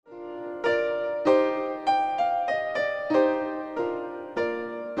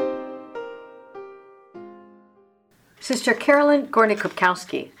Sister Carolyn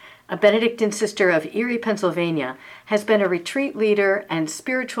Gornikopkowski, a Benedictine sister of Erie, Pennsylvania, has been a retreat leader and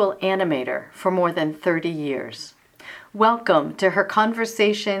spiritual animator for more than 30 years. Welcome to her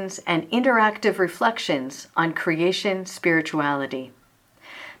conversations and interactive reflections on creation spirituality.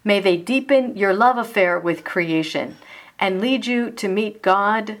 May they deepen your love affair with creation and lead you to meet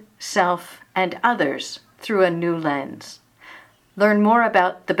God, self, and others through a new lens. Learn more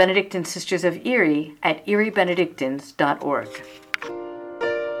about the Benedictine Sisters of Erie at eriebenedictines.org.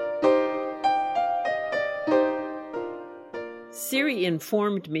 Siri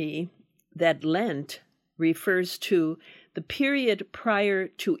informed me that Lent refers to the period prior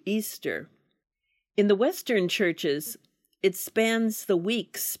to Easter. In the Western churches, it spans the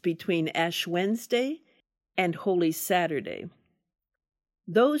weeks between Ash Wednesday and Holy Saturday.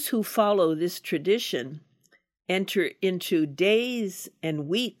 Those who follow this tradition enter into days and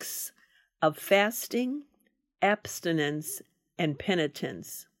weeks of fasting, abstinence, and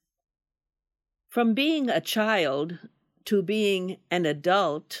penitence. From being a child to being an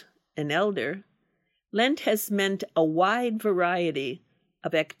adult, an elder, Lent has meant a wide variety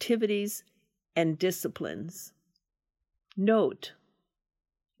of activities and disciplines. Note,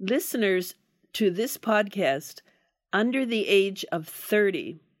 listeners to this podcast under the age of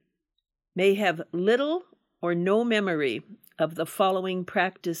 30 may have little or no memory of the following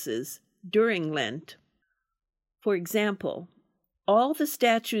practices during Lent. For example, all the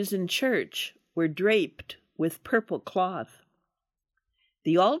statues in church were draped with purple cloth.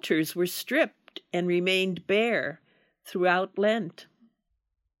 The altars were stripped and remained bare throughout Lent.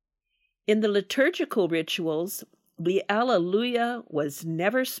 In the liturgical rituals, the Alleluia was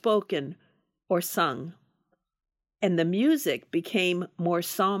never spoken or sung, and the music became more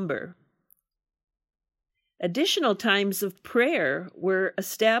somber. Additional times of prayer were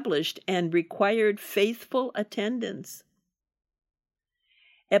established and required faithful attendance.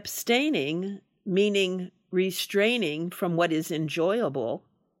 Abstaining, meaning restraining from what is enjoyable,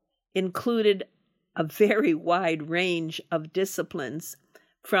 included a very wide range of disciplines,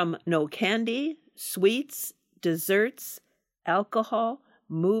 from no candy, sweets, desserts, alcohol,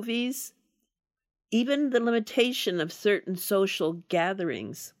 movies, even the limitation of certain social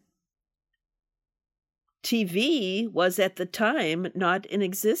gatherings. TV was at the time not in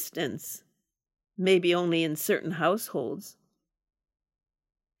existence, maybe only in certain households.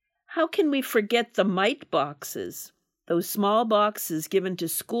 How can we forget the mite boxes, those small boxes given to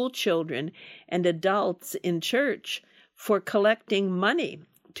school children and adults in church for collecting money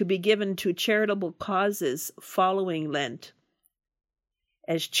to be given to charitable causes following Lent?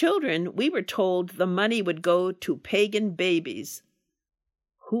 As children, we were told the money would go to pagan babies,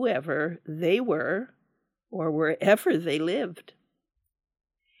 whoever they were, or wherever they lived.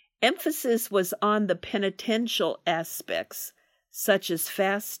 Emphasis was on the penitential aspects, such as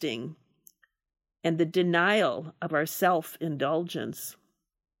fasting and the denial of our self-indulgence.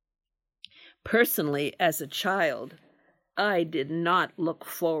 Personally, as a child, I did not look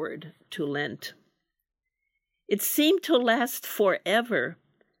forward to Lent. It seemed to last forever,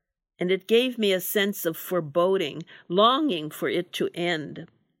 and it gave me a sense of foreboding, longing for it to end.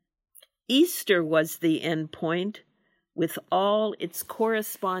 Easter was the end point, with all its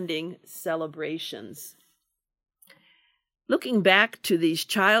corresponding celebrations. Looking back to these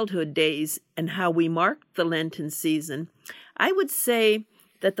childhood days and how we marked the Lenten season, I would say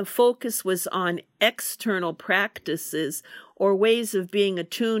that the focus was on external practices or ways of being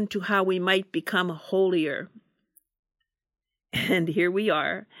attuned to how we might become holier. And here we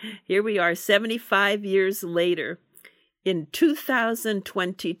are 75 years later in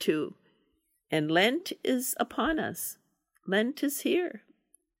 2022. And Lent is upon us. Lent is here.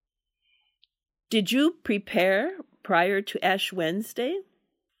 Did you prepare prior to Ash Wednesday?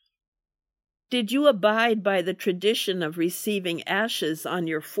 Did you abide by the tradition of receiving ashes on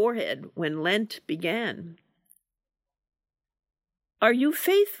your forehead when Lent began? Are you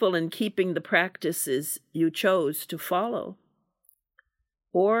faithful in keeping the practices you chose to follow?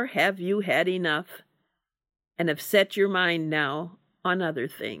 Or have you had enough and have set your mind now on other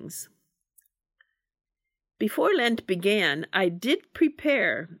things? Before Lent began, I did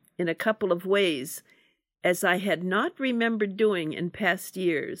prepare in a couple of ways, as I had not remembered doing in past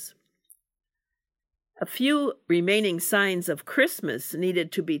years. A few remaining signs of Christmas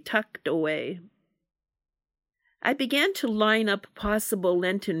needed to be tucked away. I began to line up possible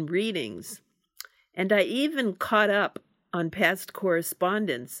Lenten readings, and I even caught up on past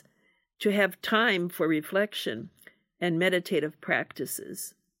correspondence to have time for reflection and meditative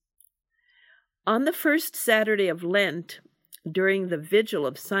practices. On the first Saturday of Lent, during the vigil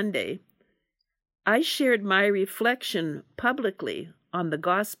of Sunday, I shared my reflection publicly on the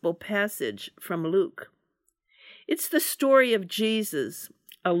gospel passage from Luke. It's the story of Jesus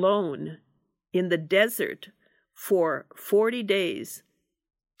alone in the desert for 40 days,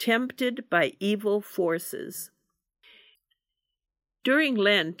 tempted by evil forces. During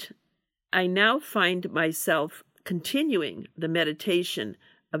Lent, I now find myself continuing the meditation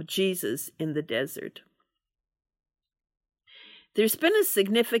of Jesus in the desert. There's been a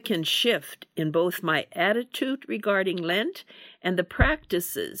significant shift in both my attitude regarding Lent and the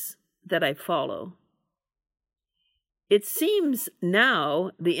practices that I follow. It seems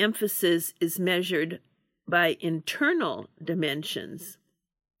now the emphasis is measured by internal dimensions.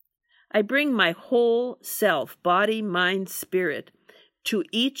 I bring my whole self, body, mind, spirit, to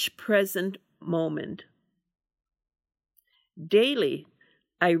each present moment. Daily,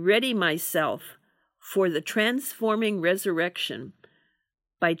 I ready myself for the transforming resurrection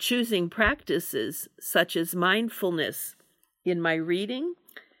by choosing practices such as mindfulness in my reading,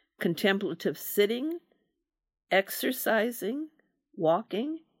 contemplative sitting, exercising,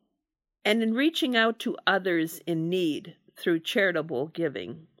 walking, and in reaching out to others in need through charitable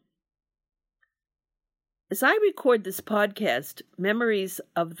giving. As I record this podcast, memories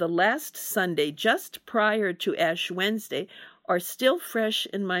of the last Sunday just prior to Ash Wednesday are still fresh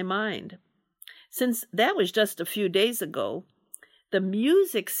in my mind. Since that was just a few days ago, the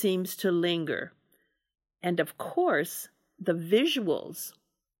music seems to linger, and of course, the visuals.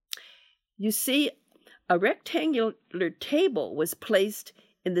 You see, a rectangular table was placed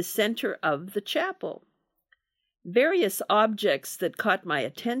in the center of the chapel. Various objects that caught my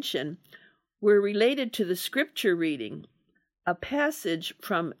attention were related to the scripture reading, a passage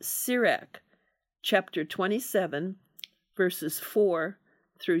from Sirach, chapter 27, verses 4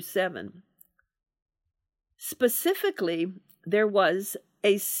 through 7. Specifically, there was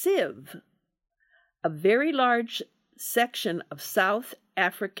a sieve, a very large section of South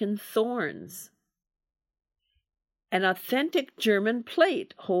African thorns, an authentic German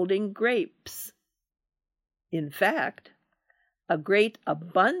plate holding grapes. In fact, a great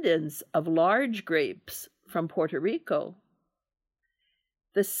abundance of large grapes from Puerto Rico.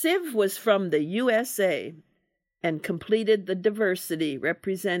 The sieve was from the USA and completed the diversity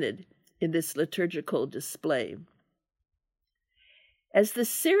represented in this liturgical display. As the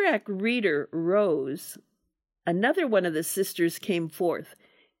Sirach reader rose, another one of the sisters came forth,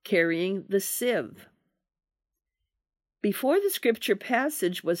 carrying the sieve. Before the scripture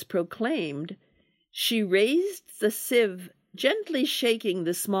passage was proclaimed, she raised the sieve, gently shaking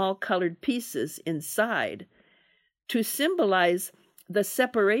the small colored pieces inside to symbolize the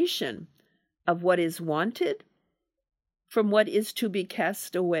separation of what is wanted from what is to be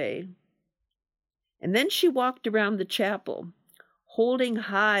cast away. And then she walked around the chapel, holding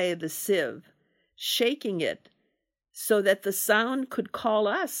high the sieve, shaking it so that the sound could call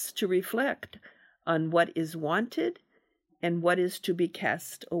us to reflect on what is wanted and what is to be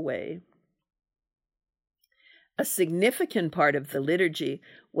cast away. A significant part of the liturgy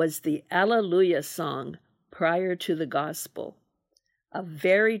was the Alleluia song prior to the Gospel. A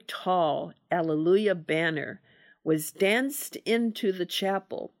very tall Alleluia banner was danced into the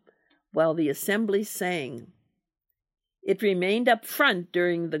chapel while the assembly sang. It remained up front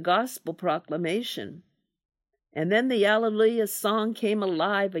during the Gospel proclamation, and then the Alleluia song came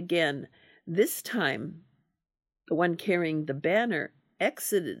alive again. This time, the one carrying the banner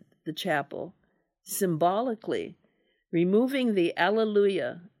exited the chapel, symbolically removing the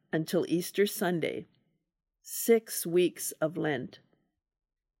Alleluia until Easter Sunday, 6 weeks of Lent.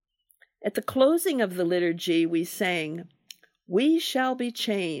 At the closing of the liturgy, we sang, "We shall be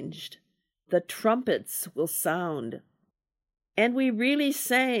changed, the trumpets will sound." And we really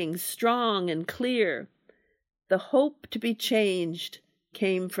sang strong and clear. The hope to be changed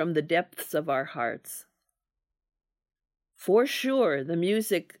came from the depths of our hearts. For sure, the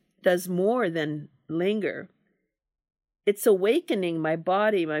music does more than linger. It's awakening my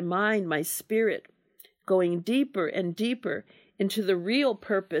body, my mind, my spirit, going deeper and deeper into the real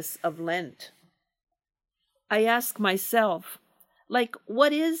purpose of Lent. I ask myself,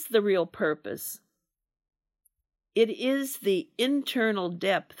 what is the real purpose? It is the internal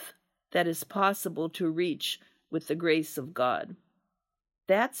depth that is possible to reach with the grace of God.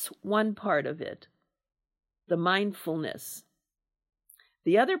 That's one part of it, the mindfulness.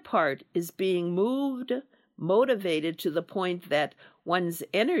 The other part is being moved, motivated to the point that one's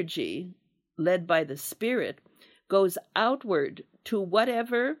energy, led by the Spirit, goes outward to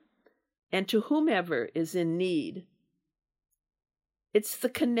whatever and to whomever is in need. It's the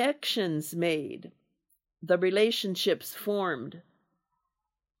connections made, the relationships formed,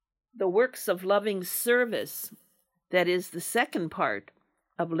 the works of loving service that is the second part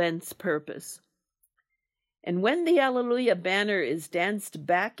of Lent's purpose. And when the Alleluia banner is danced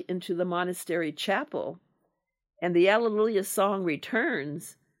back into the monastery chapel and the Alleluia song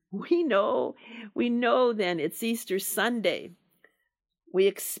returns, we know then it's Easter Sunday. We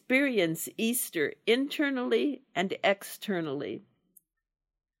experience Easter internally and externally.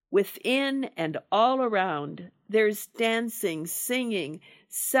 Within and all around, there's dancing, singing,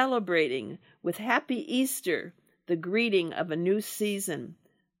 celebrating with Happy Easter, the greeting of a new season,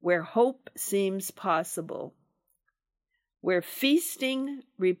 where hope seems possible, where feasting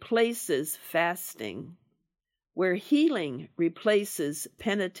replaces fasting, where healing replaces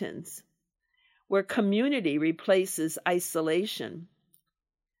penitence, where community replaces isolation,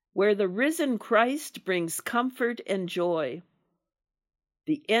 where the risen Christ brings comfort and joy.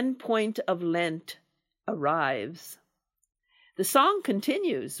 The end point of Lent arrives. The song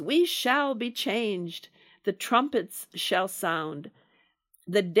continues, "We shall be changed, the trumpets shall sound,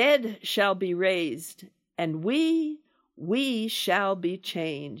 the dead shall be raised, and we shall be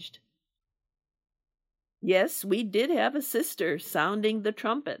changed." Yes, we did have a sister sounding the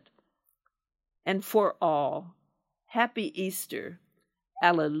trumpet. And for all, Happy Easter.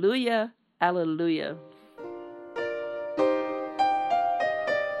 Alleluia, alleluia.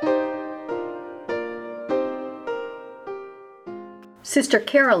 Sister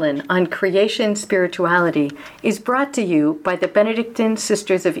Carolyn on Creation Spirituality is brought to you by the Benedictine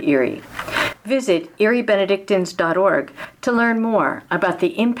Sisters of Erie. Visit eriebenedictines.org to learn more about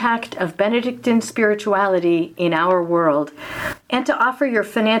the impact of Benedictine spirituality in our world and to offer your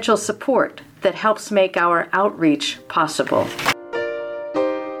financial support that helps make our outreach possible.